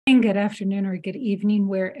Good afternoon or good evening,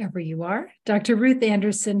 wherever you are. Dr. Ruth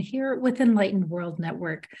Anderson here with Enlightened World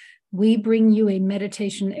Network. We bring you a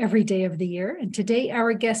meditation every day of the year. And today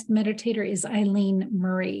our guest meditator is Eileen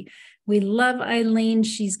Murray. We love Eileen.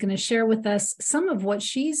 She's going to share with us some of what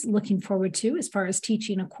she's looking forward to as far as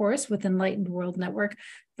teaching a course with Enlightened World Network.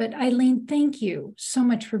 But Eileen, thank you so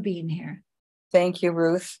much for being here. Thank you,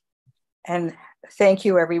 Ruth. And thank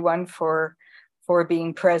you, everyone, for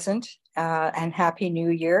being present. And Happy New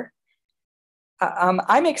Year.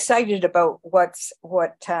 I'm excited about what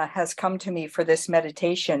has come to me for this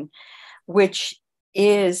meditation, which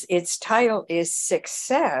is, its title is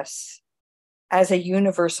Success as a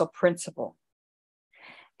Universal Principle.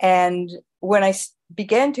 And when I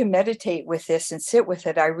began to meditate with this and sit with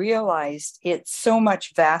it, I realized it's so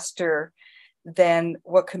much vaster than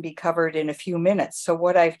what can be covered in a few minutes. So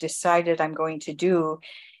what I've decided I'm going to do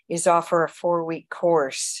is offer a 4-week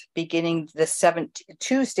course beginning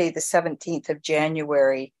Tuesday, the 17th of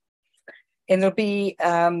January. And it'll be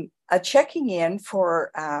a checking in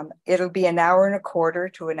for, it'll be an hour and a quarter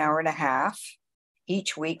to an hour and a half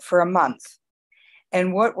each week for a month.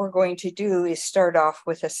 And what we're going to do is start off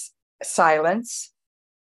with a silence,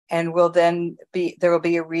 and there will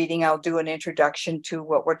be a reading. I'll do an introduction to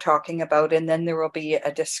what we're talking about, and then there will be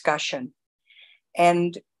a discussion.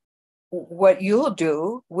 And what you'll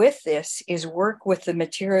do with this is work with the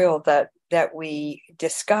material that we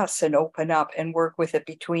discuss and open up, and work with it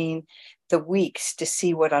between the weeks to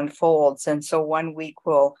see what unfolds. And so one week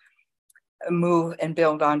will move and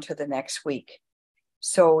build on to the next week.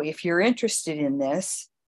 So if you're interested in this,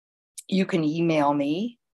 you can email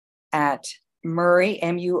me at Murray,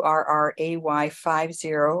 Murray 50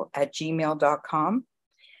 @gmail.com,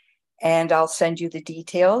 and I'll send you the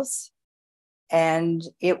details. And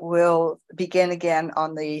it will begin again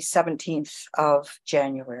on the 17th of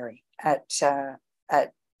January at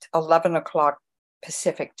 11 o'clock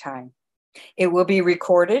Pacific time. It will be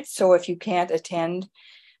recorded, so if you can't attend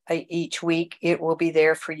each week, it will be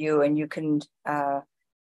there for you, and you can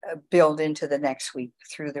build into the next week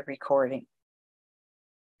through the recording.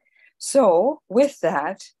 So with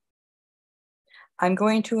that, I'm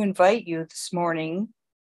going to invite you this morning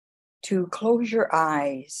to close your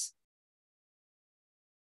eyes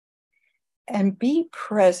and be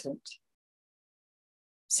present.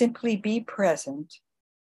 Simply be present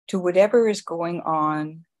to whatever is going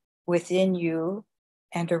on within you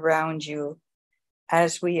and around you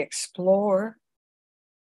as we explore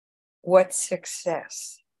what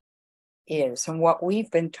success is and what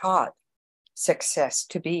we've been taught success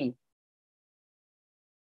to be,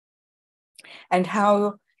 and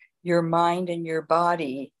how your mind and your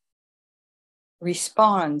body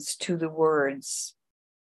responds to the words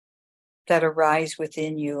that arise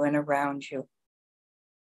within you and around you.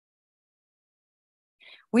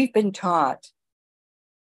 We've been taught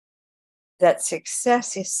that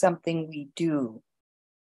success is something we do.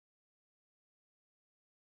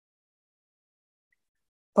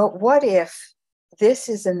 But what if this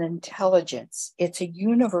is an intelligence? It's a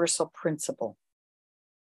universal principle.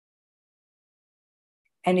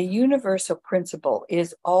 And a universal principle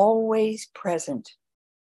is always present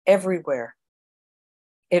everywhere.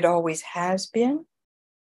 It always has been,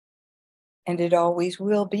 and it always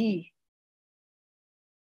will be.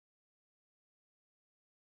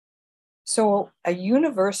 So a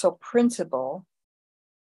universal principle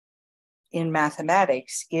in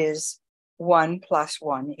mathematics is 1 +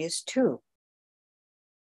 1 is 2.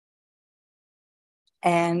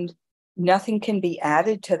 And nothing can be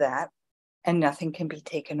added to that, and nothing can be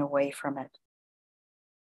taken away from it.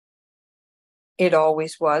 It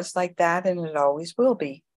always was like that, and it always will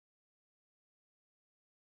be.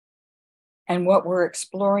 And what we're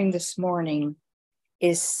exploring this morning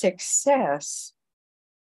is success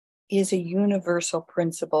is a universal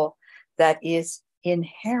principle that is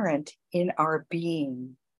inherent in our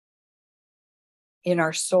being, in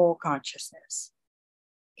our soul consciousness,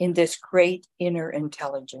 in this great inner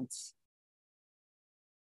intelligence.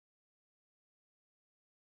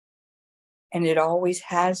 And it always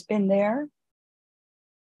has been there.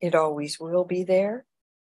 It always will be there.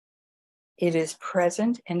 It is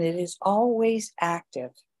present, and it is always active.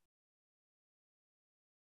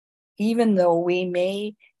 Even though we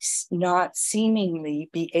may not seemingly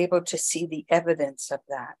be able to see the evidence of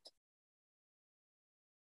that.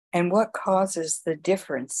 And what causes the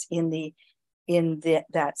difference in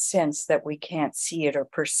that sense that we can't see it or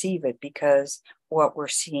perceive it, because what we're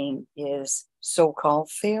seeing is so-called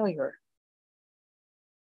failure.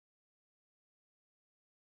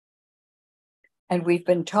 And we've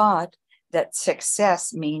been taught that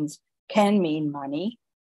success can mean money.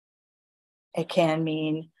 It can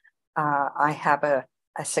mean I have a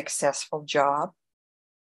successful job.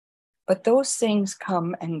 But those things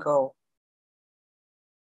come and go.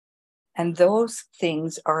 And those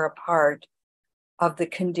things are a part of the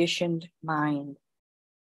conditioned mind.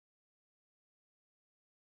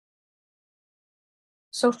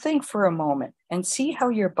 So think for a moment and see how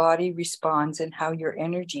your body responds and how your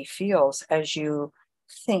energy feels as you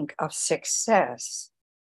think of success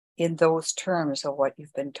in those terms of what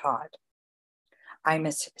you've been taught. I'm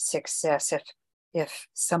a success if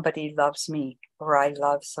somebody loves me or I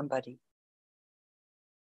love somebody.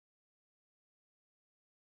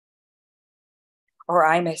 Or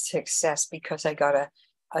I'm a success because I got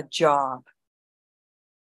a job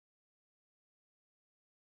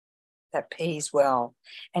that pays well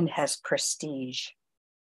and has prestige.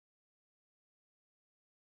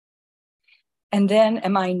 And then,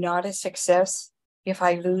 am I not a success if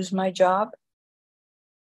I lose my job?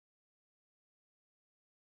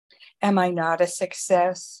 Am I not a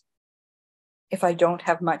success if I don't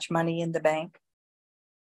have much money in the bank?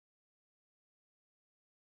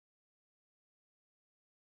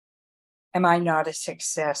 Am I not a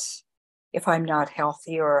success if I'm not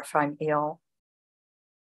healthy or if I'm ill?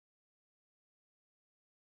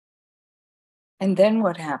 And then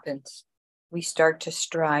what happens? We start to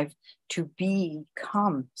strive to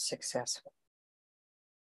become successful.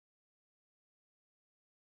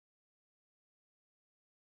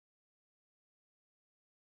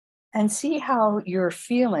 And see how you're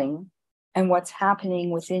feeling and what's happening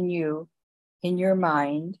within you, in your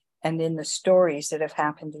mind, and in the stories that have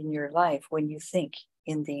happened in your life when you think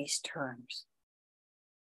in these terms.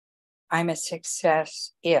 I'm a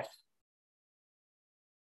success if.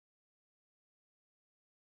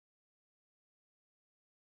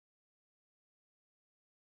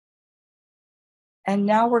 And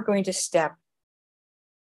now we're going to step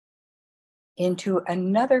into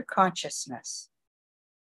another consciousness,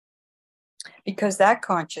 because that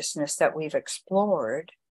consciousness that we've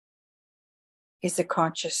explored is the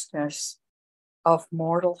consciousness of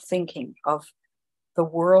mortal thinking, of the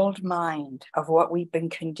world mind, of what we've been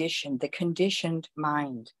conditioned, the conditioned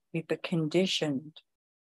mind. We've been conditioned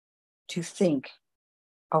to think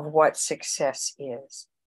of what success is.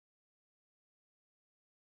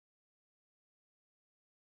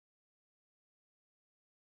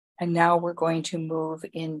 And now we're going to move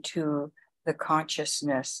into the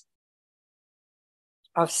consciousness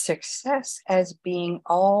of success as being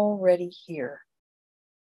already here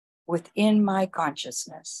within my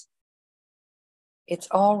consciousness. It's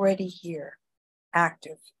already here,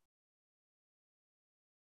 active.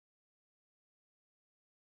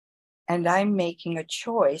 And I'm making a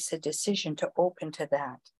choice, a decision to open to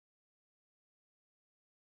that.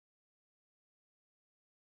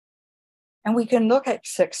 And we can look at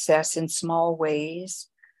success in small ways,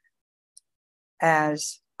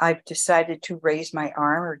 as I've decided to raise my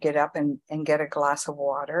arm or get up and get a glass of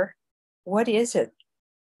water. What is it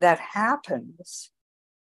that happens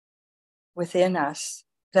within us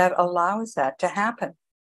that allows that to happen?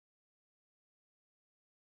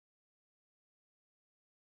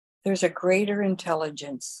 There's a greater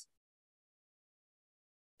intelligence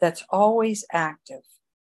that's always active.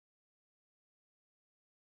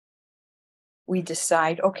 We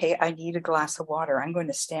decide, okay, I need a glass of water. I'm going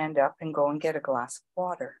to stand up and go and get a glass of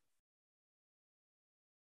water.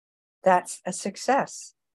 That's a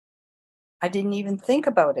success. I didn't even think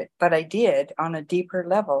about it, but I did on a deeper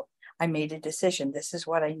level. I made a decision. This is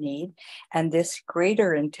what I need. And this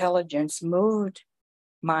greater intelligence moved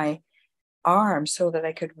my arm so that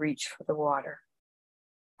I could reach for the water,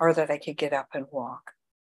 or that I could get up and walk.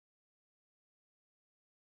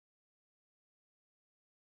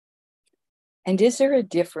 And is there a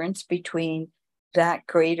difference between that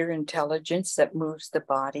greater intelligence that moves the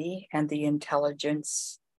body and the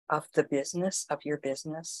intelligence of the business, of your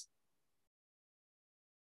business?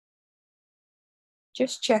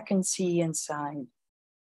 Just check and see inside.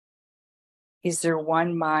 Is there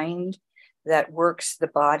one mind that works the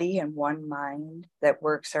body and one mind that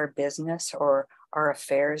works our business or our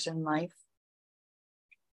affairs in life?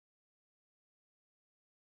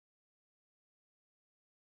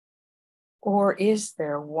 Or is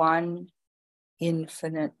there one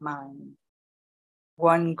infinite mind,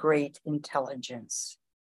 one great intelligence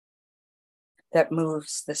that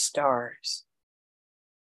moves the stars,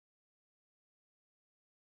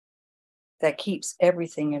 that keeps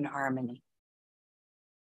everything in harmony?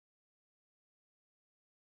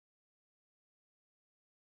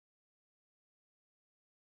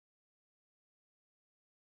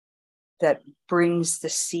 That brings the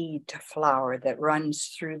seed to flower, that runs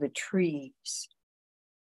through the trees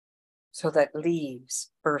so that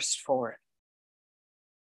leaves burst forth.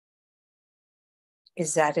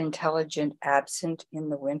 Is that intelligence absent in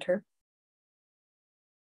the winter?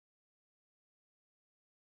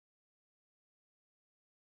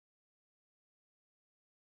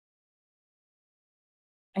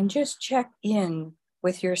 And just check in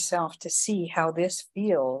with yourself to see how this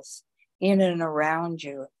feels in and around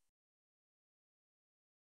you.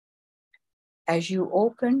 As you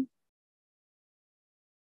open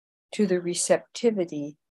to the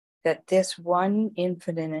receptivity that this one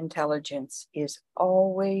infinite intelligence is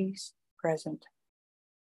always present.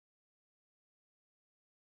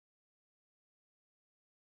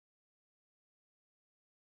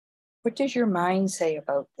 What does your mind say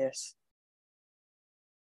about this?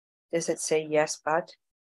 Does it say yes, but?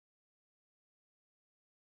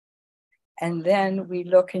 And then we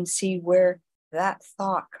look and see where that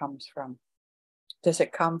thought comes from. Does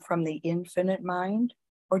it come from the infinite mind,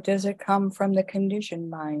 or does it come from the conditioned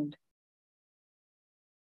mind?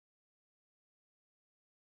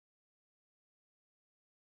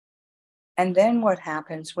 And then what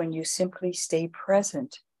happens when you simply stay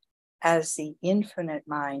present as the infinite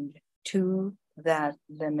mind to that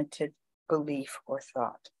limited belief or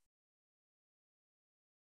thought?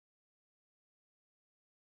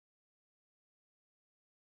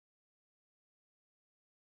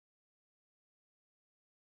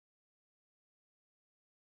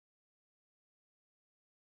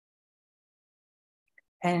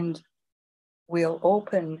 And we'll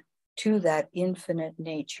open to that infinite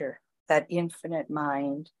nature, that infinite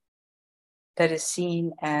mind that is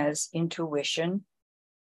seen as intuition,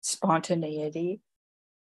 spontaneity,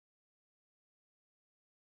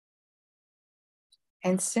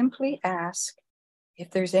 and simply ask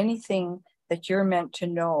if there's anything that you're meant to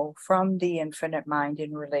know from the infinite mind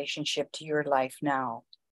in relationship to your life now.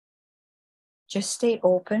 Just stay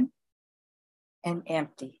open and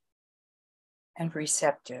empty and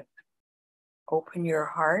receptive. Open your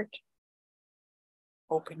heart,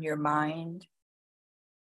 open your mind,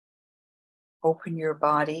 open your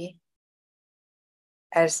body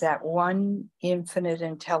as that one infinite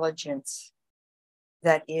intelligence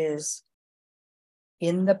that is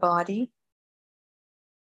in the body,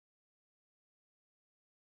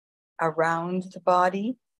 around the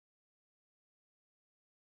body,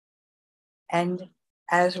 and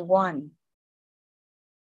as one.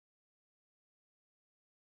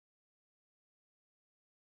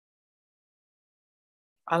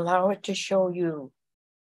 Allow it to show you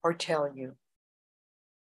or tell you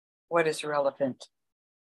what is relevant.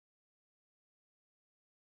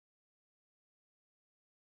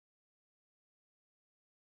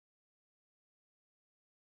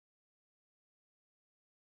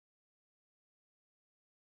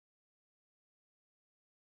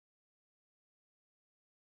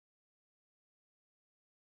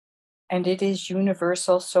 And it is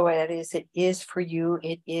universal, so it is for you,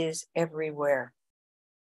 it is everywhere.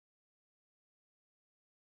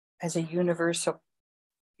 As a universal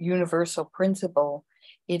principle,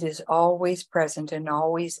 it is always present and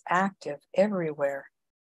always active everywhere.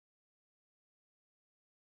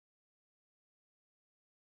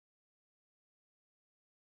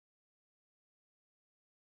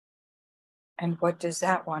 And what does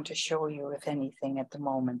that want to show you, if anything, at the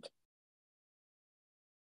moment?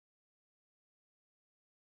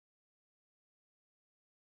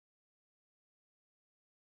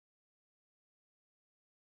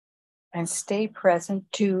 And stay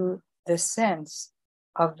present to the sense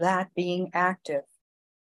of that being active.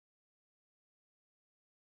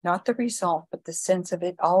 Not the result, but the sense of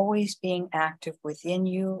it always being active within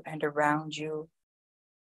you and around you,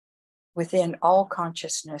 within all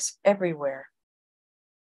consciousness, everywhere.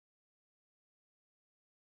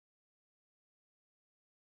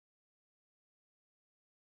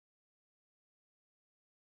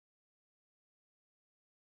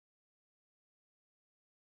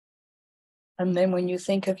 And then when you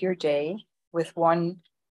think of your day with one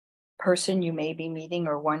person you may be meeting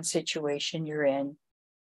or one situation you're in,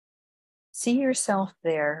 see yourself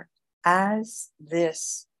there as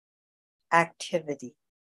this activity,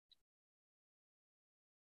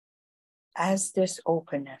 as this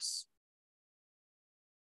openness,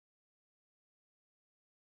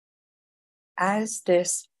 as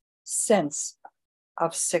this sense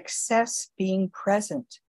of success being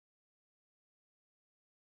present.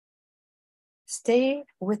 Stay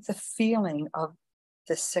with the feeling of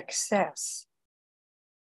the success,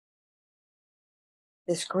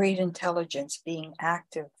 this great intelligence being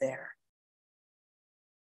active there.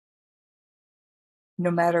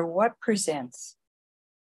 No matter what presents,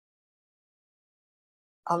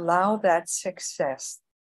 allow that success,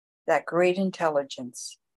 that great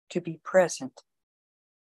intelligence to be present.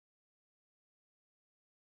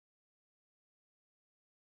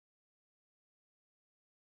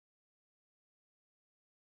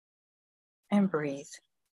 And breathe.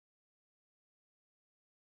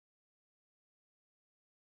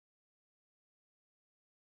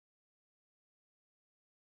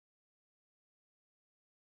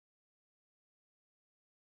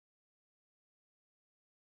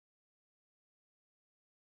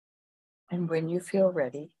 And when you feel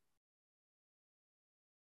ready,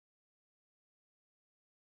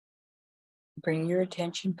 bring your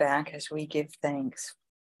attention back as we give thanks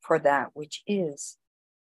for that which is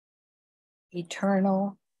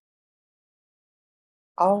eternal,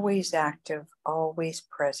 always active, always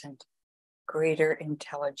present, greater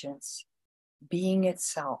intelligence, being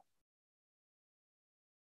itself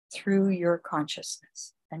through your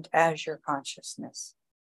consciousness and as your consciousness.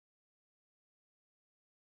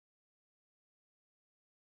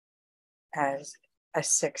 As a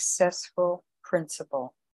successful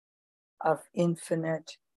principle of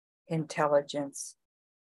infinite intelligence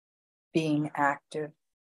being active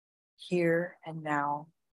here and now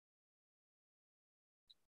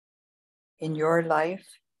in your life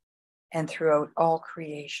and throughout all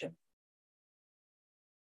creation.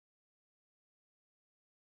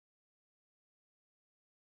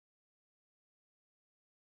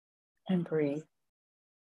 And breathe.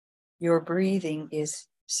 Your breathing is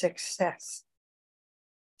success.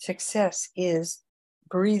 Success is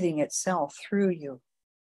breathing itself through you.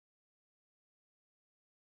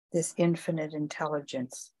 This infinite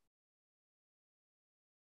intelligence.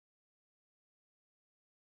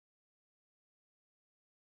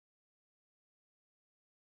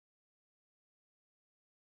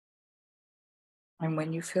 And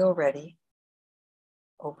when you feel ready,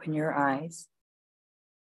 open your eyes.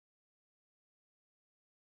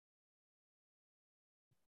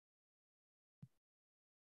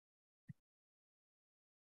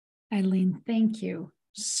 Eileen, thank you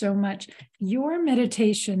so much. Your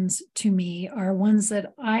meditations to me are ones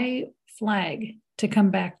that I flag to come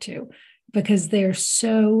back to because they're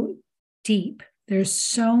so deep. There's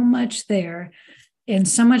so much there and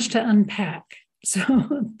so much to unpack.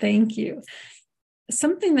 So thank you.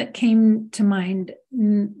 Something that came to mind,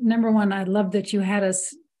 number one, I love that you had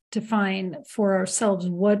us define for ourselves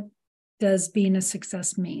what does being a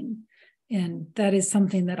success mean? And that is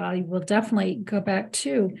something that I will definitely go back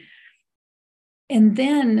to. And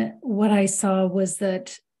then what I saw was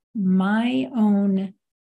that my own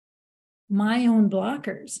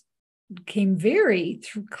blockers came very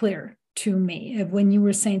clear to me when you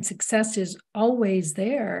were saying success is always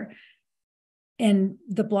there. And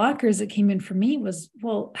the blockers that came in for me was,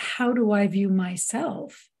 well, how do I view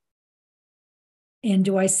myself? And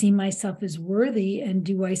do I see myself as worthy? And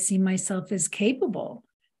do I see myself as capable?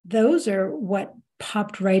 Those are what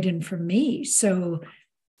popped right in for me. So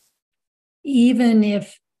even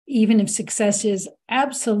if success is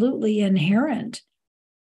absolutely inherent,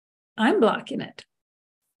 I'm blocking it.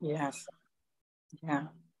 Yes. Yeah.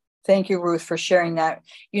 Thank you, Ruth, for sharing that.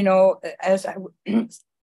 You know, as I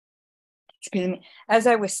excuse me, as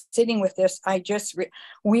I was sitting with this,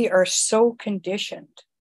 we are so conditioned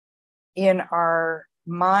in our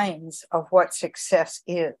minds of what success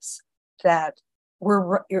is that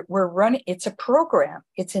we're running. It's a program.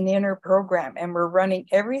 It's an inner program, and we're running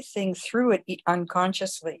everything through it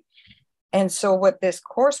unconsciously. And so, what this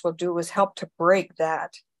course will do is help to break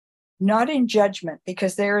that, not in judgment,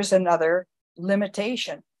 because there is another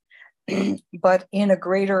limitation, but in a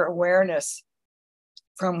greater awareness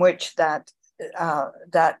from which that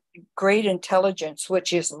great intelligence,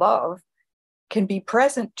 which is love, can be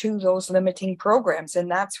present to those limiting programs.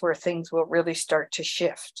 And that's where things will really start to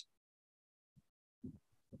shift.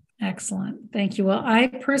 Excellent. Thank you. Well, I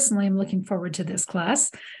personally am looking forward to this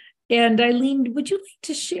class. And Eileen, would you like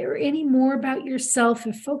to share any more about yourself?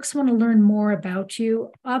 If folks want to learn more about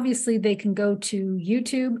you, obviously they can go to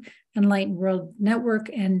YouTube, Enlightened World Network,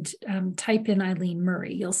 and type in Eileen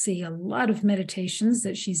Murray. You'll see a lot of meditations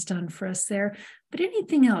that she's done for us there. But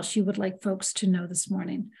anything else you would like folks to know this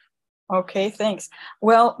morning? Okay, thanks.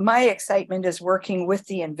 Well, my excitement is working with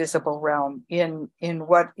the invisible realm in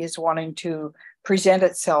what is wanting to present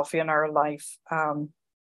itself in our life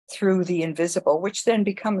through the invisible, which then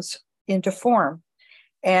becomes into form.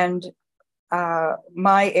 And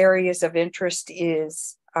my areas of interest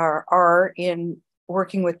are in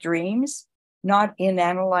working with dreams, not in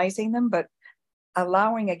analyzing them, but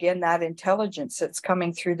allowing again that intelligence that's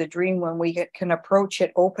coming through the dream. When we can approach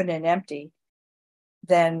it open and empty,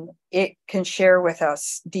 then it can share with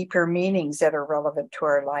us deeper meanings that are relevant to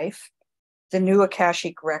our life. the new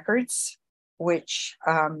Akashic records, which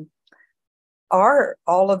are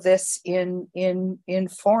all of this in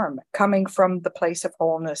form, coming from the place of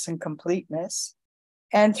wholeness and completeness,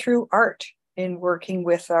 and through art, in working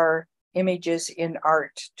with our images in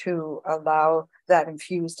art to allow that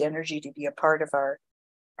infused energy to be a part of our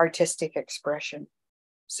artistic expression.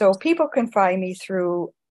 So people can find me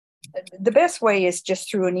through, the best way is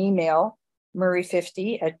just through an email,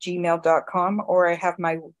 murray50@gmail.com, or I have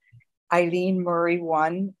my Eileen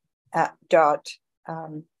Murray1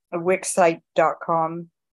 wixsite.com,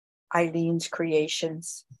 Eileen's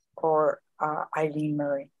Creations, or Eileen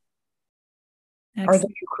Murray. Excellent. Or the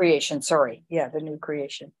New Creation, sorry. Yeah, the New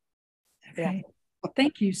Creation. Okay. Yeah.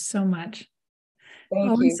 Thank you so much.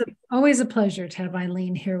 Thank you. Always a pleasure to have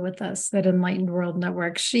Eileen here with us at Enlightened World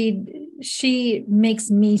Network. She makes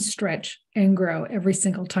me stretch and grow every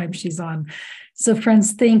single time she's on. So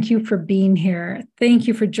friends, thank you for being here. Thank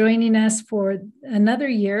you for joining us for another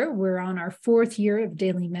year. We're on our 4th year of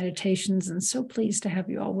daily meditations, and so pleased to have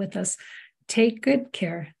you all with us. Take good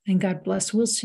care, and God bless. We'll see